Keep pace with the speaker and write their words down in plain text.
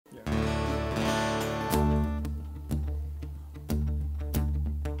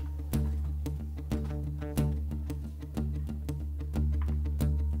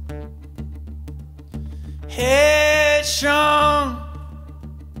headstrong,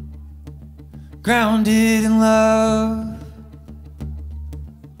 grounded in love.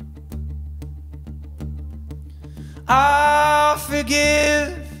 I'll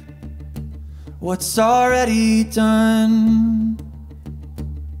forgive what's already done.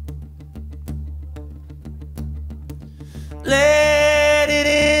 Let it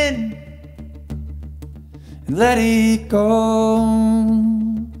in and let it go.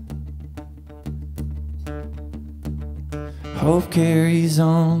 Hope carries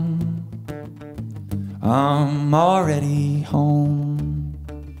on. I'm already home.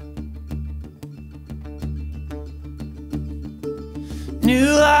 New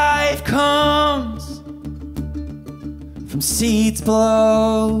life comes from seeds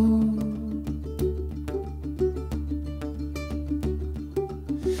below.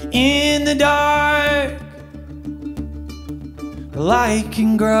 In the dark, the light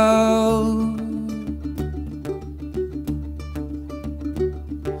can grow.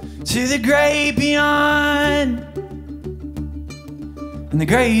 To the great beyond and the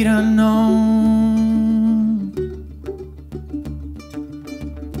great unknown.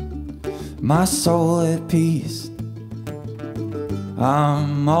 My soul at peace,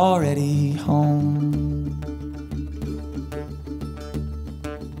 I'm already home.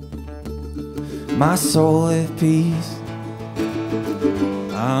 My soul at peace,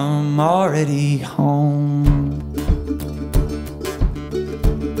 I'm already home.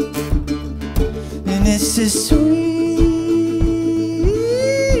 And it's just sweet.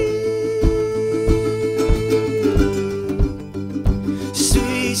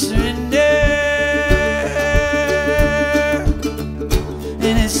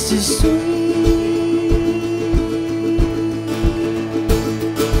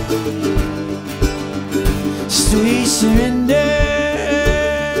 Sweet surrender.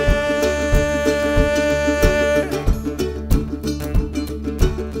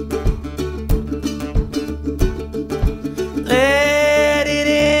 Let it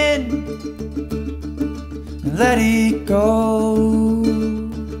in and let it go.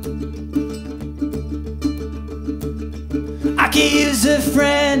 I can use a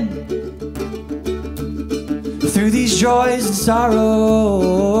friend through these joys and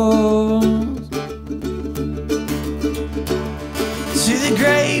sorrows. To the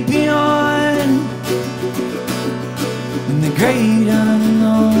great beyond and the great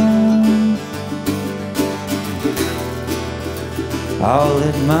unknown. I'll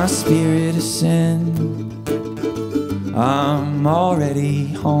let my spirit ascend. I'm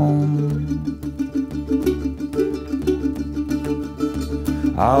already home.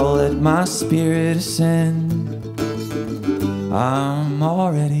 I'll let my spirit ascend. I'm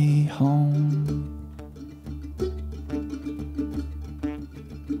already home.